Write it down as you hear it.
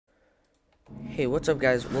Hey, what's up,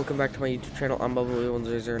 guys? Welcome back to my YouTube channel. I'm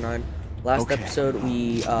Bubba1009. Last episode,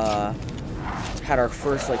 we had our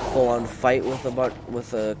first full-on fight with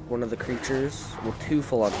one of the creatures. Well, two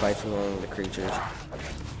full-on fights with one of the creatures.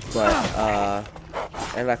 But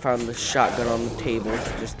and I found the shotgun on the table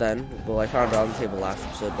just then. Well, I found it on the table last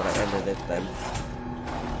episode, but I ended it then.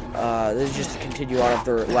 This is just to continue on of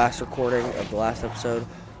the last recording of the last episode.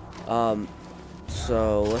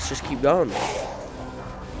 So let's just keep going.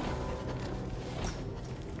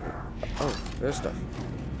 Oh, there's stuff.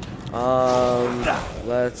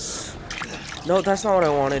 Let's... No, that's not what I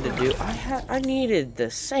wanted to do. I needed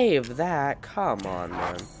to save that. Come on,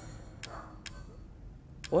 man.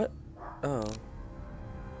 What? Oh.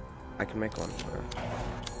 I can make one.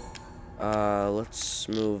 Let's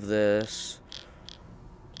move this.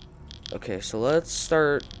 Okay, so let's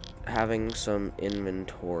start having some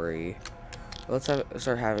inventory. Let's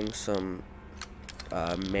start having some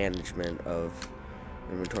management of...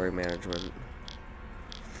 inventory management.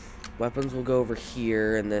 Weapons will go over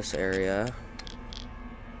here in this area.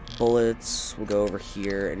 Bullets will go over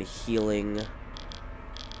here, and healing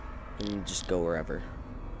can just go wherever.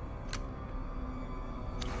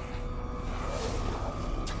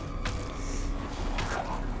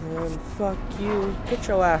 And fuck you. Get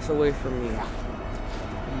your ass away from me. You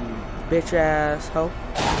bitch ass hoe.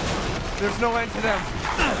 There's no end to them.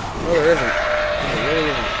 No, there isn't. There really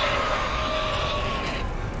isn't.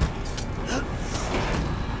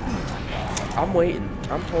 I'm waiting.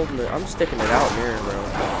 I'm holding it. I'm sticking it out here, bro.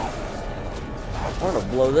 I want to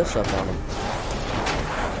blow this up on him.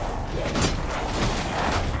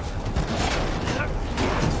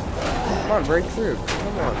 Come on, break through.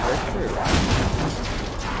 Come on, break through.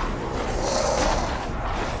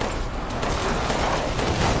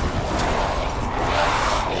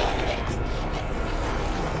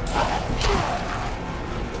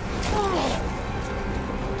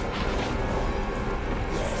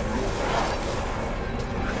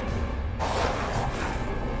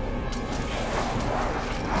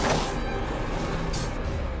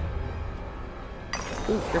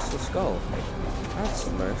 Ooh, crystal skull. That's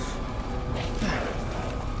nice.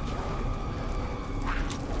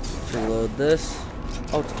 Let's reload this.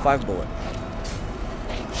 Oh, it's a 5 bullet.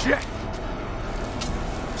 Shit.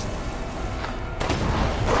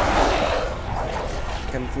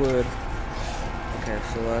 Chem fluid. Okay,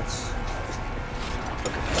 so let's...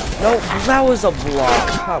 Okay. No, that was a block.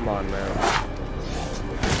 Come on, man.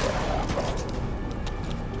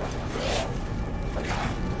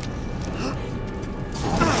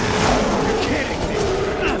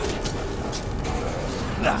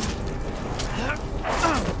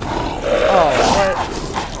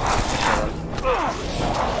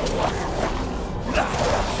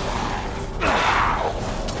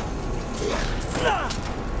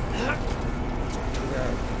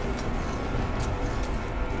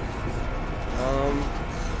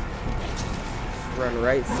 Run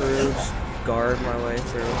right through, just guard my way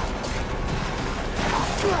through.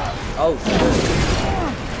 Oh, shit.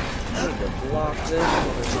 I need to block this.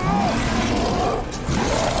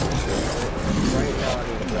 Right now, I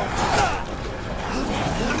need to block this.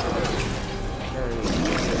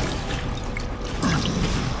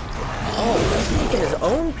 Oh, he's taking his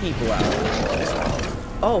own people out.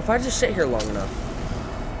 Oh, if I just sit here long enough.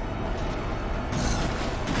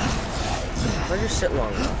 If I just sit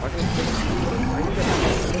long enough, I can get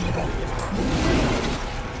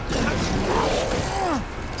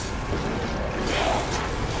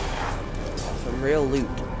some real loot.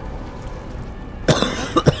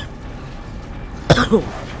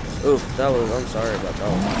 Oof, that was, I'm sorry about that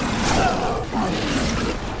one.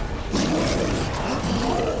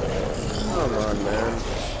 Come on, man.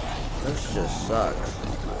 This just sucks.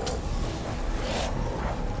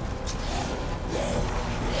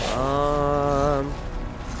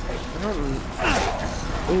 I don't...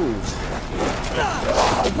 Ooh.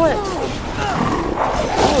 What?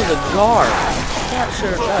 That was a guard. That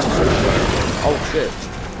should. Oh shit.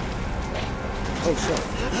 Oh shit.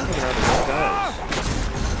 Taking out these guys.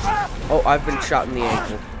 Oh, I've been shot in the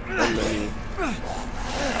ankle. And the knee.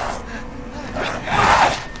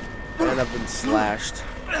 And I've been slashed.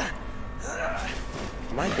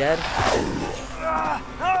 Am I dead?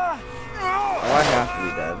 Oh, I have to be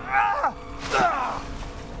dead.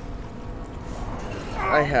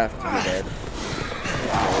 I have to be dead.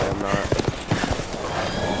 No, I'm not.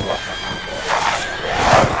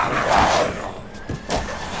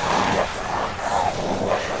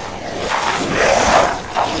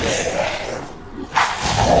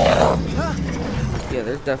 Yeah,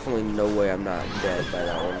 there's definitely no way I'm not dead by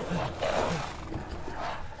that one.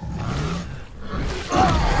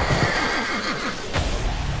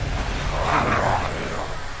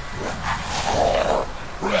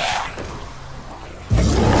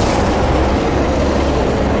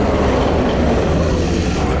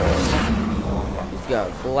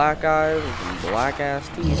 black eyes and some black ass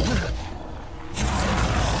teeth.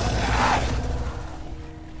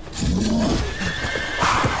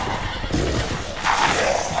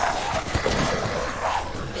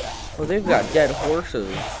 Oh, they've got dead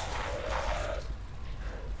horses.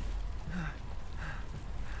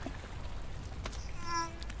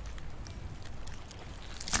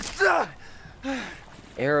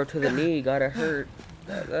 Arrow to the knee, gotta hurt.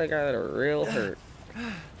 That got a real hurt.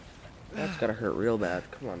 That's gotta hurt real bad.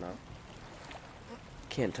 Come on now.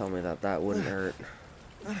 Can't tell me that that wouldn't hurt.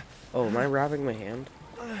 Oh, am I wrapping my hand?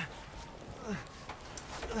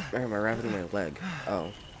 Or am I wrapping my leg?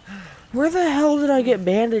 Oh. Where the hell did I get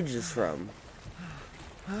bandages from?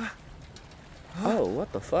 Oh,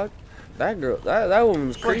 what the fuck? That girl, that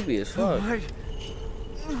woman's creepy as fuck.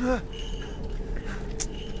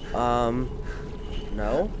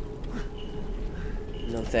 No.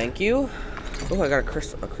 No, thank you. Oh, I got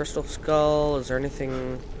a crystal skull. Is there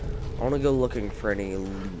anything? I want to go looking for any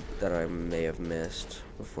loot that I may have missed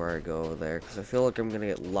before I go there, because I feel like I'm gonna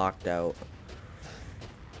get locked out.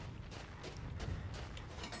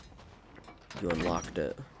 You unlocked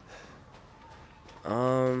it.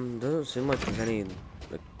 Doesn't seem like there's any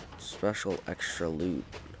like special extra loot.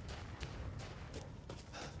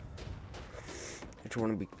 I just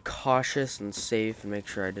want to be cautious and safe and make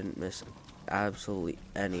sure I didn't miss absolutely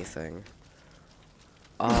anything.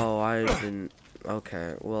 Oh, I didn't.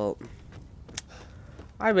 Okay, well,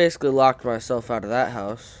 I basically locked myself out of that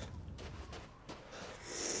house.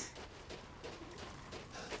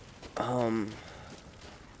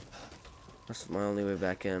 That's my only way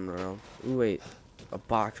back in, bro. Ooh, wait, a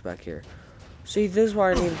box back here. See, this is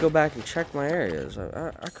why I need to go back and check my areas.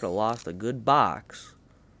 I could have lost a good box.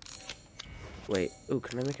 Wait, ooh,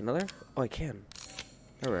 can I make another? Oh, I can.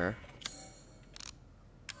 There we are.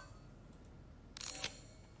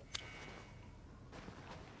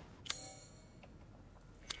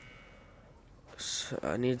 So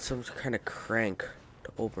I need some kind of crank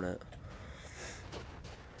to open it.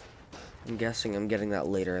 I'm guessing I'm getting that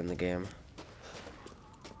later in the game.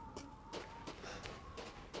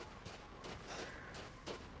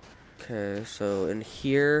 Okay, so in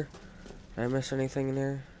here, did I miss anything in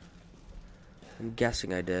there? I'm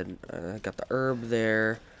guessing I did. I got the herb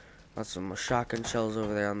there. Got some shotgun shells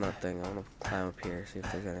over there on that thing. I want to climb up here, see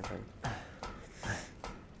if there's anything.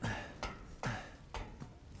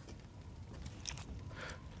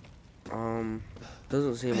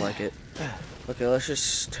 Doesn't seem like it. Okay, let's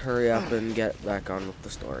just hurry up and get back on with the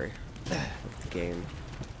story of the game.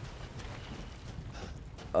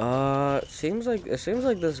 It seems like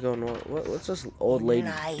this is going well. What's this old lady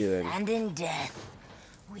doing? And in death,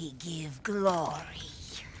 we give glory.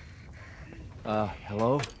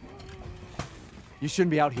 Hello? You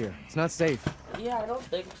shouldn't be out here. It's not safe. Yeah, I don't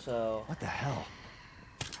think so. What the hell?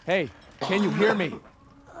 Hey, can you hear me?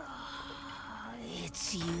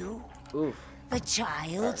 It's you, Oof. the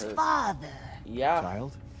child's father. Yeah.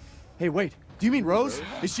 Child? Hey, wait. Do you mean Rose?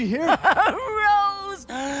 Is she here? Rose!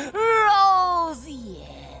 Rose,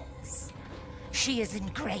 yes. She is in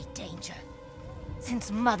great danger.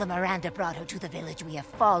 Since Mother Miranda brought her to the village, we have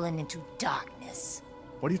fallen into darkness.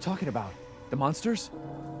 What are you talking about? The monsters?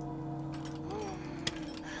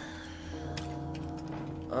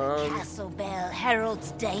 Castle Bell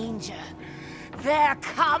heralds danger. They're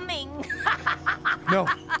coming. No.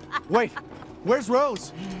 Wait. Where's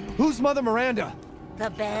Rose? Who's Mother Miranda? The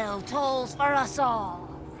bell tolls for us all.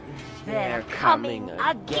 They're coming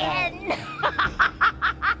again.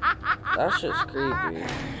 That's just creepy.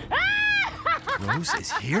 Rose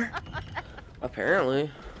is here? Apparently.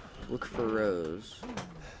 Look for Rose.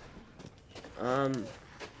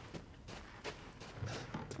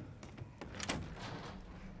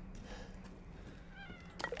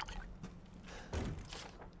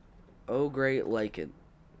 Oh, great lichens.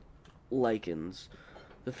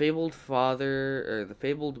 The fabled father, or the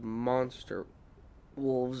fabled monster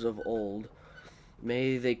wolves of old.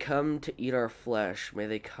 May they come to eat our flesh. May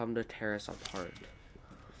they come to tear us apart.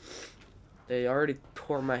 They already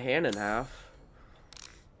tore my hand in half.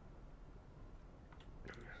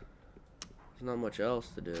 There's not much else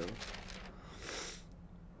to do.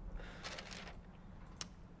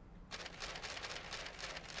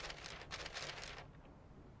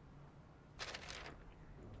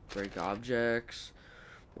 Break objects.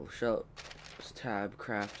 Shell tab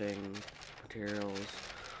crafting materials.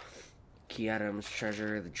 Key items,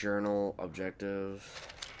 treasure, the journal, objectives.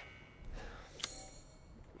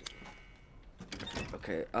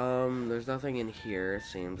 Okay, there's nothing in here, it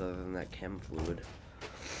seems, other than that chem fluid.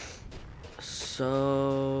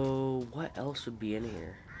 So, what else would be in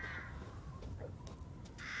here?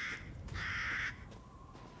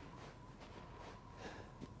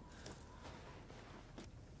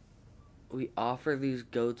 We offer these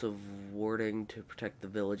goats of warding to protect the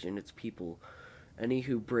village and its people. Any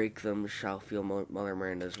who break them shall feel Mother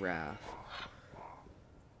Miranda's wrath.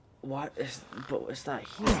 What is... But it's not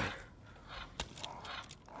here.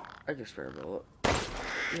 I can spare a bullet.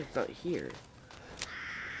 It's not here.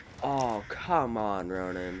 Oh, come on,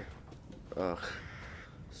 Ronan. Ugh.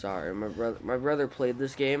 Sorry, my brother played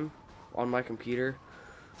this game on my computer,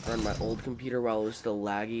 or on my old computer while it was still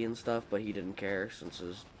laggy and stuff, but he didn't care since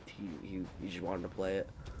he just wanted to play it.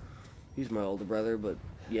 He's my older brother, but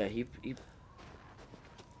yeah, he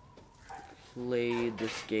played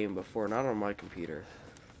this game before, not on my computer.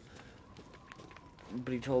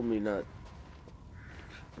 But he told me not to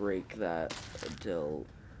break that until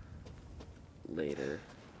later.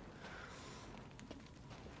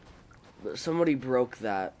 But somebody broke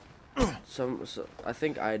that. I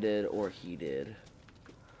think I did or he did.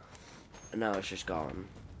 And now it's just gone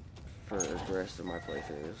for the rest of my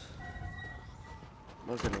playthroughs.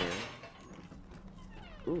 What's in here?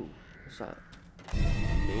 Ooh, what's that?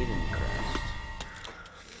 Maiden crest.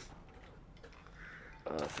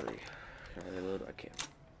 3. Can I reload? I can't.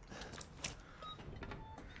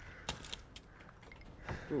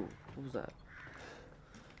 Ooh, what was that?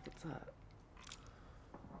 What's that?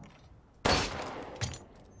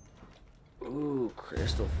 Ooh,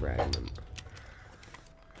 crystal fragment.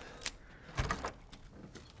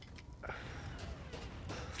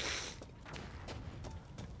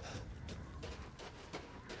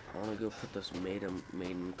 I want to go put this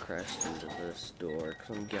maiden crest into this door,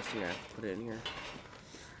 because I'm guessing I have to put it in here.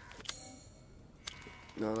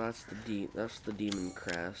 No, that's the demon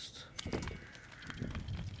crest.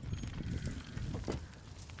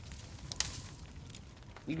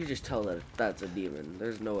 You can just tell that that's a demon.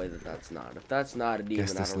 There's no way that that's not. If that's not a demon,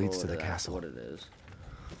 I don't know what it is.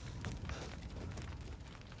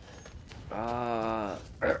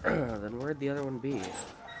 Then where'd the other one be? Is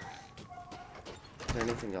there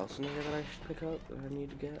anything else in here that I should pick up that I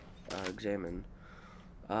need to get? Examine.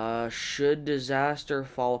 Should disaster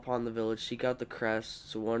fall upon the village, seek out the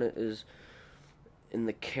crests. One is in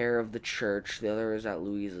the care of the church. The other is at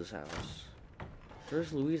Luizas' house.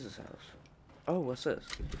 Where's Luizas' house? Oh, what's this?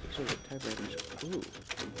 So typewriters. Ooh.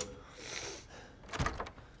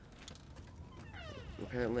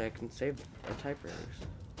 Apparently I can save our typewriters.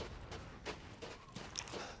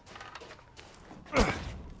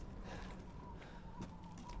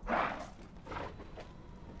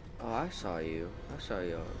 Oh, I saw you. I saw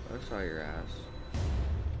your ass.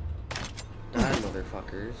 Die,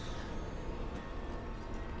 motherfuckers.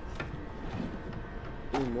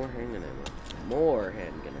 Ooh, more handgun ammo. More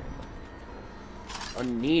handgun ammo.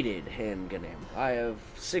 Unneeded handgun ammo. I have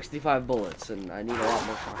 65 bullets and I need a lot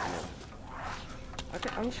more shotgun ammo.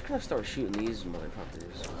 I'm just gonna start shooting these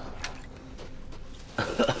motherfuckers.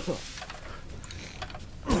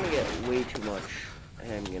 I'm gonna get way too much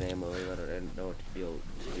handgun ammo that I didn't know what to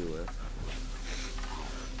do with.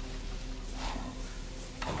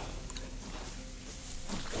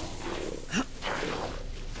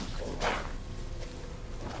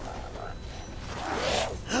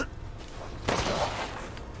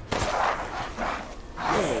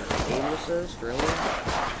 Really? I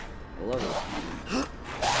love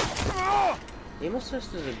it. Aim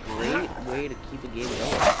assist is a great way to keep a game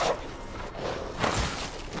going.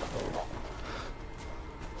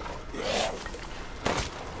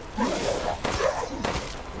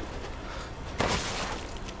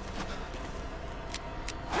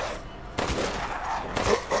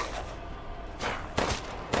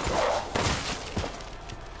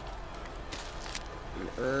 An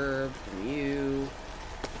herb from you.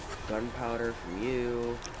 Gunpowder from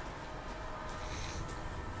you.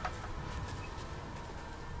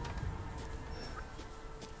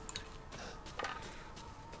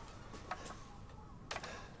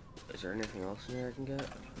 Is there anything else in here I can get?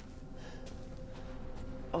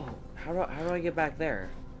 Oh, how do I get back there?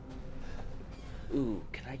 Ooh,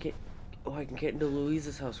 can I get... Oh, I can get into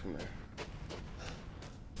Luizas' house from there.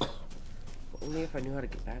 Only if I knew how to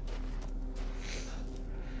get back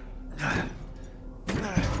there.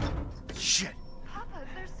 Shit! Papa,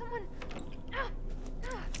 there's someone...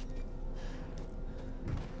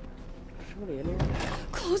 Is somebody in here?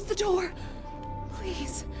 Close the door,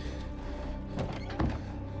 please.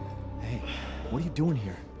 Hey, what are you doing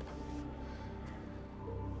here?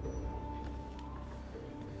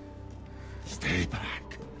 Stay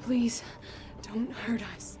back. Please, don't hurt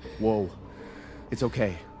us. Whoa. It's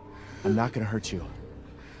okay. I'm not gonna hurt you.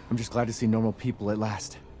 I'm just glad to see normal people at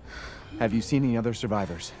last. Have you seen any other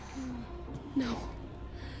survivors? No.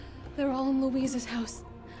 They're all in Luizas' house.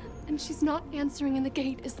 And she's not answering and the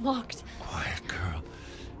gate is locked. Quiet girl.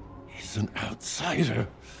 It's He's an outsider.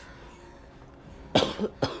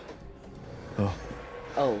 Oh.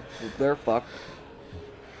 Oh, they're fucked.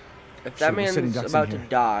 If Shit, that we're sitting man's ducks in about to here.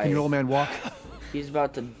 die, Can your old man walk? he's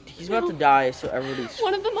about to die, so everybody's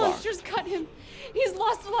One of the fucked. monsters cut him. He's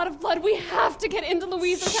lost a lot of blood. We have to get into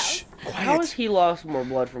Luiza's house. Quiet. How has he lost more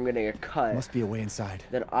blood from getting a cut Must be a way inside.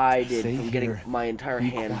 than I did Stay from getting here. my entire Be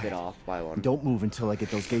hand quiet. bit off by one? Don't move until I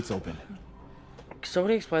get those gates open. Can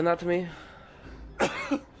somebody explain that to me?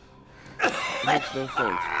 It makes no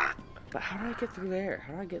sense. But how do I get through there?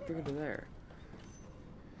 How do I get through to there?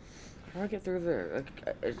 How do I get through there?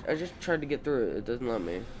 Like, I just tried to get through it. It doesn't let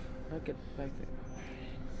me. How do I get back there?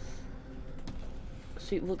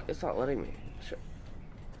 See, look, it's not letting me. Sure.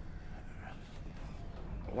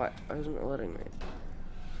 Why isn't it letting me?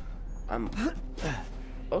 I'm...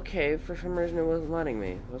 Okay, for some reason it wasn't letting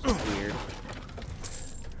me. That's weird.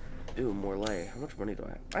 Ooh, more lay. How much money do I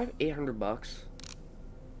have? I have 800 bucks.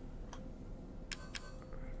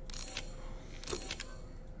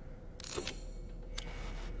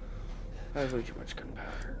 I have way too much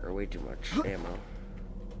gunpowder, or way too much ammo.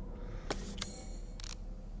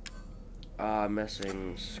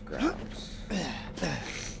 Missing scraps.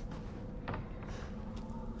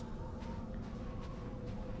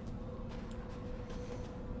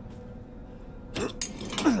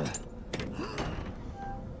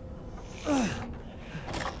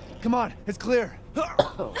 Come on, it's clear.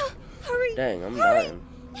 Hurry! Dang, I'm dying.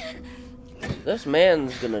 This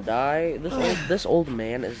man's gonna die. This old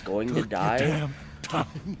man is going to die. Damn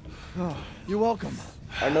time. Oh, you're welcome.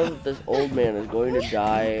 I know that this old man is going to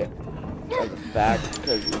die of the fact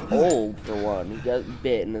because he's old for one. He got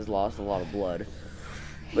bit and has lost a lot of blood.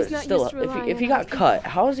 But He's not still, used to relying if he on got other cut,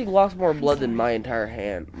 how has he lost more blood than my entire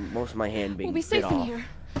hand? Most of my hand being We'll be bit safe in off. here.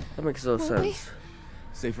 That makes no Won't we? sense.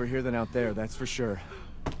 Safer here than out there, that's for sure.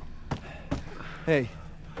 Hey,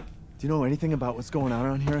 do you know anything about what's going on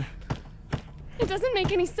around here? It doesn't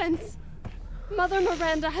make any sense. Mother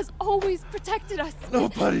Miranda has always protected us.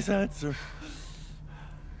 Nobody's answer.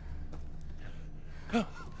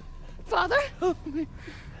 Father?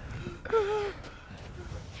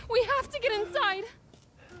 We have to get inside.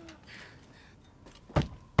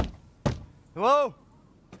 Hello?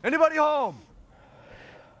 Anybody home?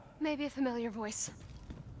 Maybe a familiar voice.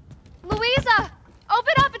 Luiza!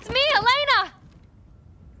 Open up! It's me, Elena!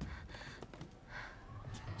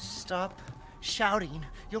 Stop shouting.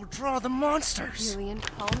 You'll draw the monsters. Julian,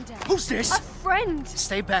 calm down. Who's this? A friend!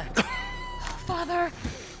 Stay back. Father!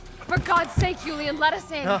 For God's sake, Julian, let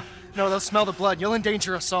us in. No, they'll smell the blood. You'll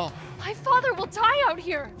endanger us all. My father will die out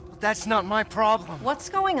here. That's not my problem. What's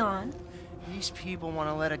going on? These people want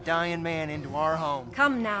to let a dying man into our home.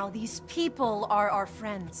 Come now, these people are our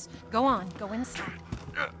friends. Go on, go inside.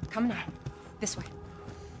 Come now, this way.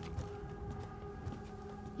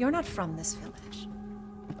 You're not from this village.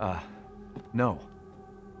 No.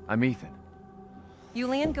 I'm Ethan.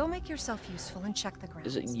 Julian, go make yourself useful and check the grounds.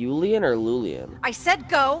 Is it Julian or Lulian? I said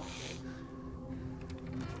go!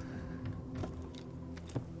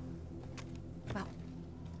 Well,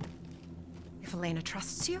 if Elena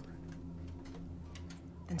trusts you,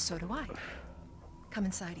 then so do I. Come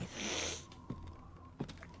inside, Ethan.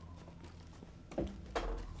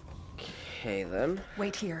 Okay then.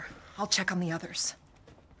 Wait here. I'll check on the others.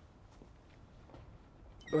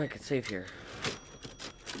 Oh, I could save here.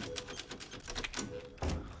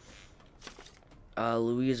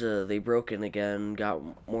 Louisa, they broke in again, got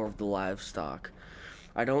more of the livestock.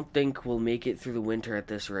 I don't think we'll make it through the winter at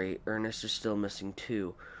this rate. Ernest is still missing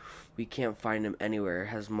too. We can't find him anywhere.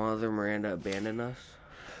 Has Mother Miranda abandoned us?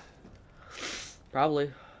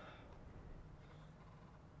 Probably.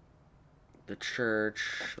 The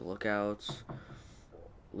church, lookouts,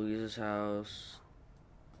 Louisa's house,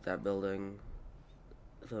 that building,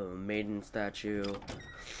 the maiden statue.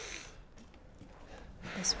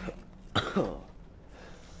 This way.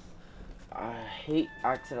 I hate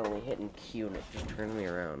accidentally hitting Q and it just turns me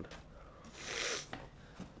around.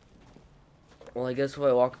 Well, I guess if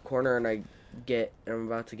I walk a corner and I'm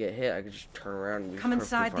about to get hit, I could just turn around and be Come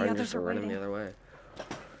inside, perfectly fine the and others just are running waiting. the other way.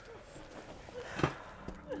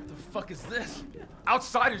 The fuck is this?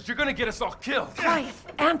 Outsiders, you're gonna get us all killed. Quiet,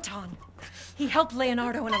 Anton. He helped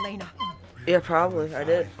Leonardo and Elena. Yeah, probably. I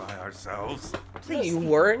did. By ourselves. Please. You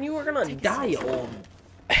weren't. You were gonna Take a die, you seat. old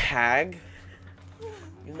hag.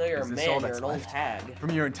 Even though you're Is a this all man, you're that's an old left? hag.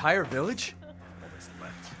 From your entire village?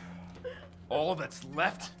 All that's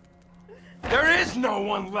left? There is no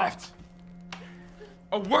one left!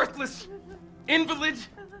 A worthless invalid,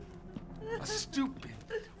 a stupid,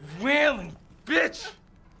 wailing bitch!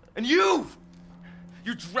 And you!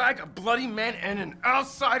 You drag a bloody man and an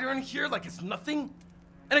outsider in here like it's nothing?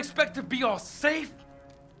 and expect to be all safe?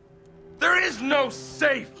 There is no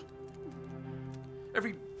safe!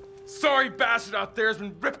 Every sorry bastard out there has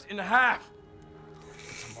been ripped in half. But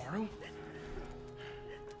tomorrow?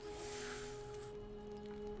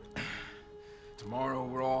 Tomorrow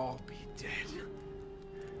we'll all be dead.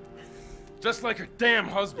 Just like her damn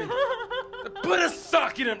husband. Put a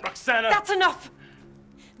sock in it, Roxana! That's enough!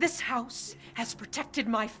 This house has protected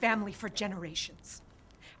my family for generations.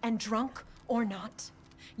 And drunk or not,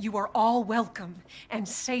 you are all welcome and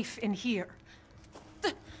safe in here.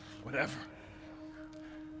 Whatever.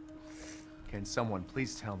 Can someone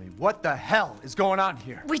please tell me what the hell is going on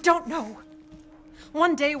here? We don't know.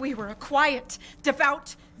 One day we were a quiet,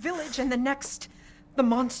 devout village, and the next, the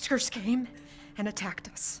monsters came and attacked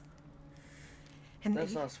us. And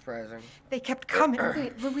That's not surprising. they kept coming.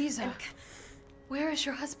 Wait, Luisa. Where is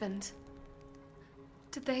your husband?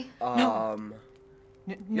 Did they? No,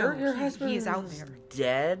 Your husband he is out there.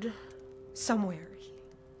 Dead? Somewhere.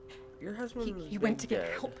 Your husband He went to get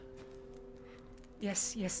help.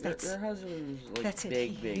 Yes, that's... Your husband's like That's it.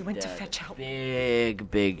 big, He went to fetch help.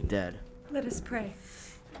 Big dead. Let us pray.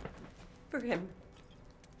 For him.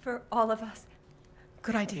 For all of us.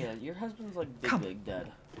 Good idea. Yeah, your husband's like Come. big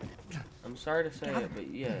dead. I'm sorry to say it, but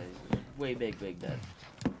yeah, he's way big dead.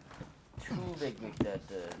 Too big dead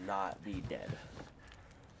to not be dead.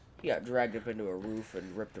 He got dragged up into a roof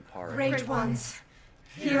and ripped apart. Great ones,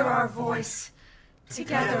 hear our voice.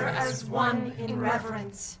 Together as one in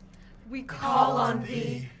reverence, we call on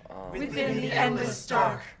thee within the endless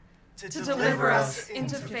dark to deliver us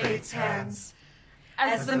into fate's hands.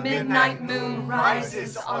 As the midnight moon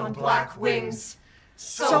rises on black wings,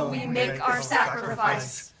 so we make our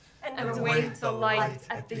sacrifice and await the light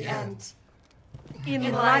at the end.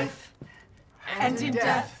 In life and in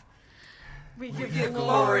death, we give you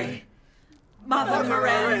glory, Mother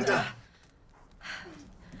Miranda.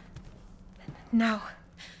 Now,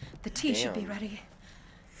 the tea should be ready.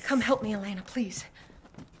 Come help me, Elena, please.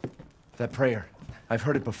 That prayer. I've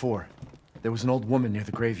heard it before. There was an old woman near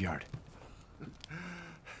the graveyard.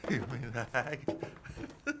 You mean the hag?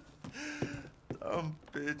 Dumb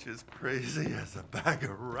bitch is crazy as a bag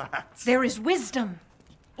of rats. There is wisdom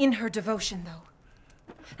in her devotion, though.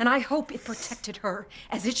 And I hope it protected her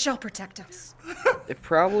as it shall protect us. It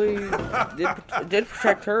probably did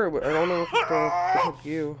protect her, but I don't know if it's going to protect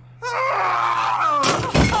you.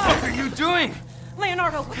 What are you doing?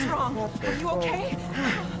 Leonardo, what's wrong? Are you okay?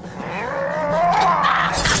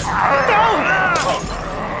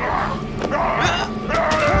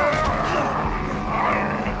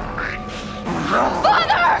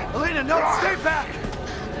 Father! Elena, no, stay back!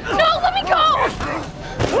 No, let me go!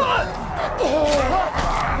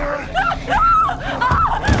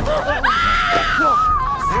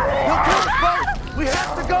 He'll kill us both! We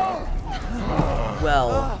have to go!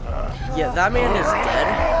 Well, yeah, that man is dead.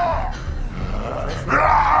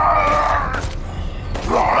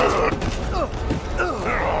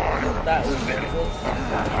 That was ridiculous.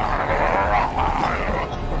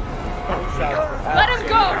 Let him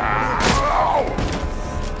go!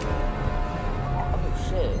 Oh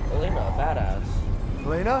shit, Elena, a badass.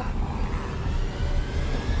 Elena?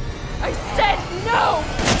 I said no!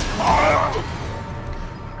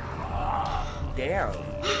 Damn.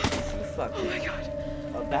 She fucking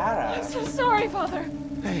a badass. So sorry, Father.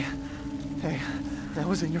 Hey, that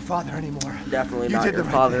wasn't your father anymore. Definitely You not did your the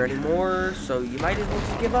right father thing. anymore, so you might as well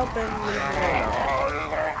just give up and leave him alone.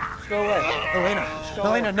 Just go away.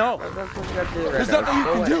 Elena, no! That's what you gotta do right There's now. nothing you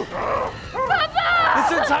Go can away. do! Papa!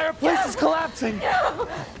 This entire place is collapsing!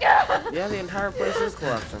 Yeah, the entire place is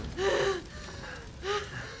collapsing.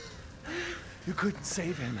 You couldn't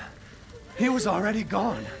save him. He was already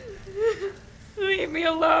gone. Leave me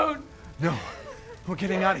alone. No, we're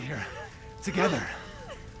getting out of here. Together.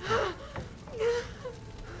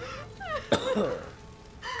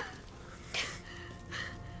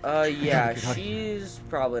 Yeah, she's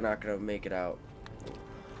probably not gonna make it out.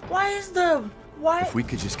 Why? If we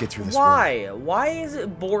could just get through this Why? Why is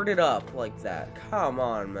it boarded up like that? Come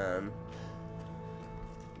on, man.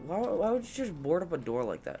 Why would you just board up a door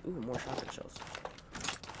like that? Ooh, more shotgun shells.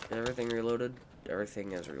 Is everything reloaded?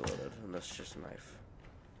 Everything is reloaded, and that's just a knife.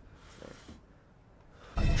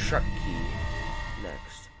 A truck key.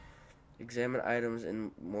 Next. Examine items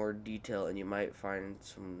in more detail, and you might find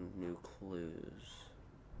some new clues.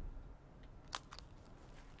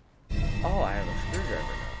 Oh, I have a screwdriver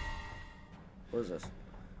now. What is this?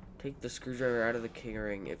 Take the screwdriver out of the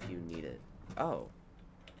keyring if you need it. Oh.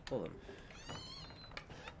 Hold on.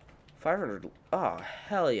 500. Oh,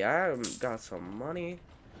 hell yeah. I got some money.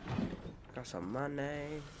 Got some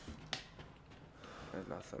money. There's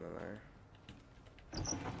nothing in there.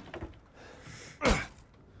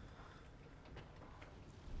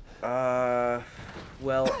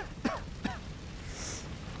 Well,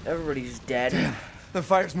 everybody's dead. Damn, the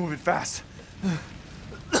fire's moving fast.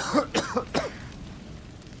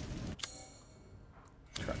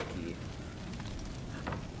 Trucky.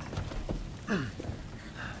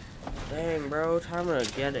 Dang, bro, time to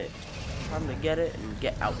get it. Time to get it and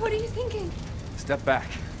get out. What are you thinking? Step back.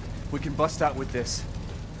 We can bust out with this.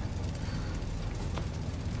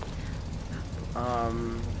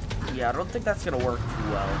 Yeah, I don't think that's gonna work too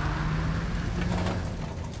well.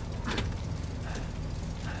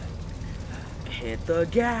 Hit the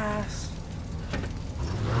gas.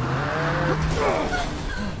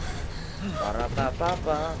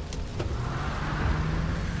 Ba-da-ba-ba-ba.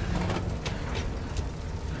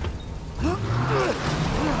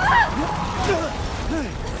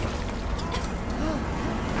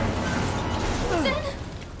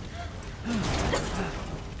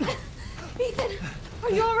 Ethan, are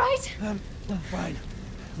you all right? I'm fine.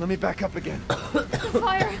 Let me back up again. The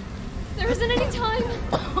fire. There isn't any time.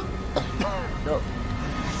 No.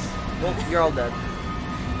 Well, you're all dead.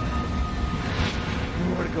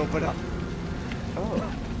 Nowhere to go but up.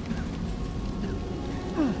 Oh.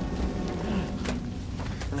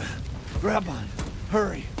 Grab on.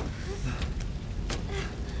 Hurry.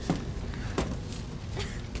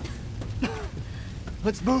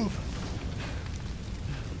 Let's move.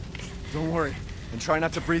 Don't worry, and try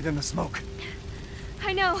not to breathe in the smoke.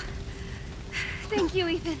 I know. Thank you,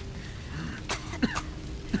 Ethan.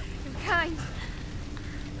 You're kind.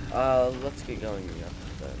 Let's get going then.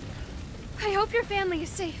 I hope your family is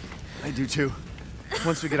safe. I do too.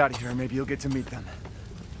 Once we get out of here, maybe you'll get to meet them.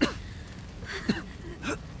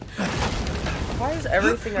 Why does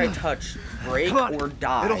everything I touch break or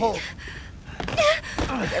die? It'll hold.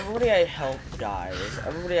 Like, everybody I help dies.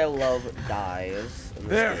 Everybody I love dies in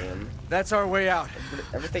this game. That's our way out.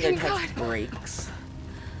 Everything I touch breaks.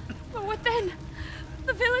 But what then?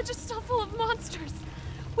 The village is still full of monsters.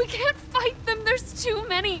 We can't fight them. There's too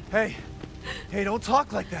many. Hey, don't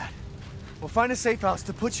talk like that. We'll find a safe house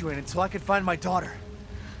to put you in until I can find my daughter.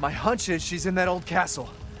 My hunch is she's in that old castle.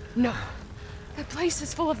 No. That place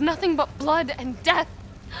is full of nothing but blood and death.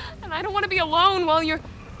 And I don't want to be alone while you're...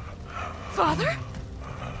 Father?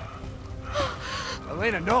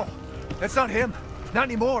 Elena, no. That's not him. Not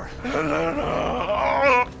anymore. He said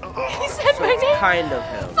my name. Kind of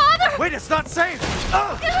him. Father! Wait, it's not safe!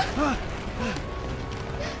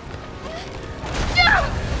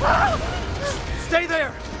 Stay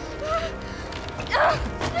there!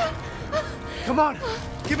 Come on,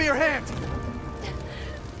 give me your hand!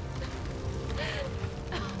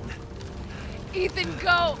 Ethan,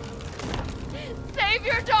 go! Save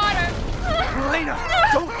your daughter! Elena,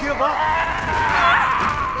 don't give up!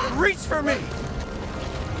 Reach for me!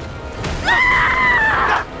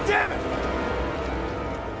 God damn it!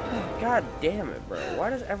 God damn it, bro. Why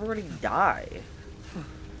does everybody die?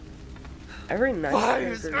 Every night Why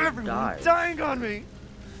is everyone dies. dying on me?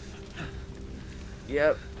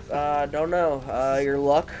 Yep. Don't know. Your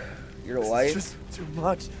luck, your life. It's just too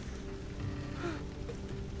much.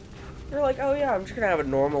 You're like, oh yeah, I'm just gonna have a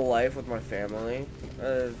normal life with my family.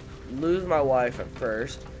 Lose my wife at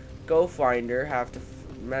first. Go find her. Have to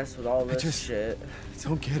mess with all this shit. I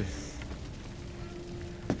don't get it.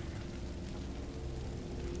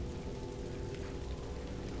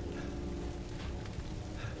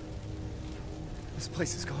 This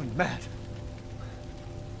place is going mad.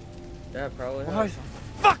 Yeah, probably. Why the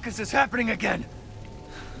fuck is this happening again?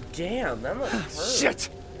 Damn, that must hurt. Shit!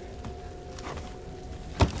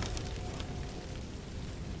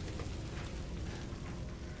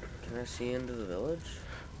 Can I see into the village?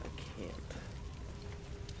 I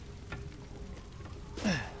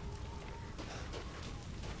can't.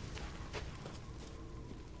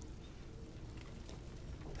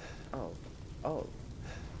 Oh.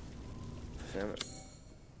 Damn it.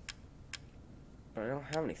 But I don't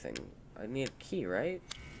have anything. I need a key, right?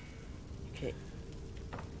 Okay.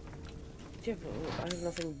 Yeah, but I have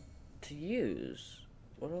nothing to use.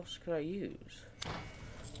 What else could I use?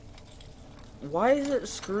 Why is it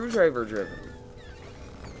screwdriver driven?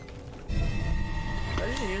 Can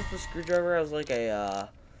I just use the screwdriver as like a,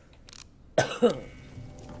 Can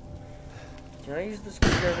I use the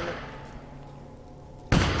screwdriver?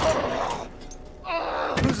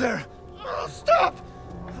 Who's there? Stop!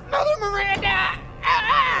 Mother Miranda!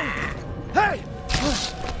 Hey!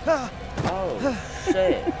 Oh,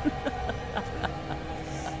 shit.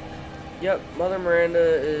 Yep, Mother Miranda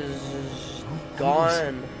is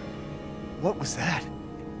gone. What was that?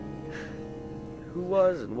 Who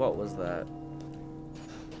was and what was that?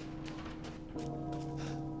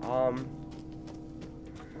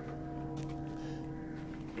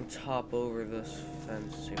 Let's hop over this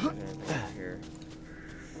fence, see if there's anything in here.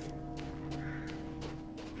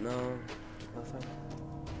 No, nothing.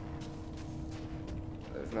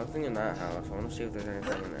 There's nothing in that house. I want to see if there's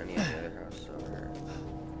anything in any of the other houses over here.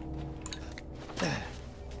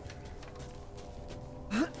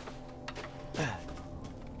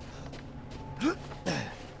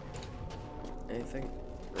 Anything?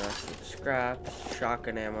 Rusted scraps,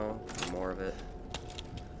 shotgun ammo, more of it.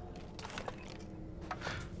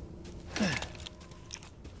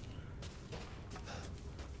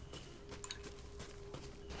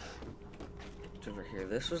 It's over here.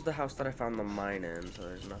 This was the house that I found the mine in, so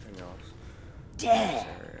there's nothing else. Death.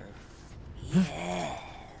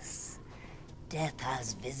 Yes. Death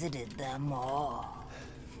has visited them all.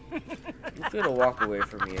 You feel to walk away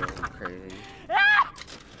from you. I'm crazy.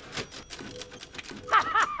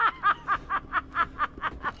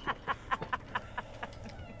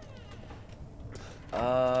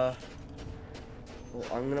 Well,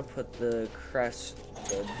 I'm gonna put the crest,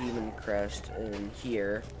 the demon crest, in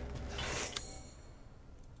here.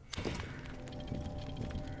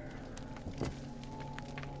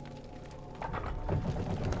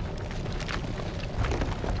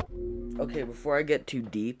 Okay, before I get too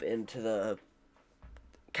deep into the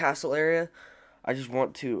castle area, I'm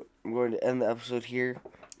going to end the episode here.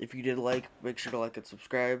 If you did like, make sure to like and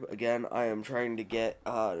subscribe. Again, I am trying to get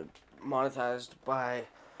monetized by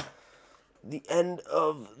the end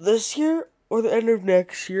of this year or the end of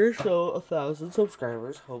next year, so 1,000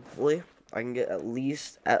 subscribers. Hopefully, I can get at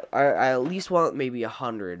least I at least want maybe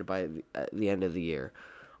 100 by the end of the year.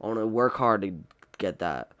 I want to work hard to get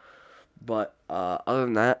that. But other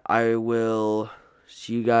than that, I will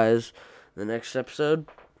see you guys in the next episode.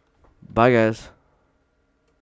 Bye, guys.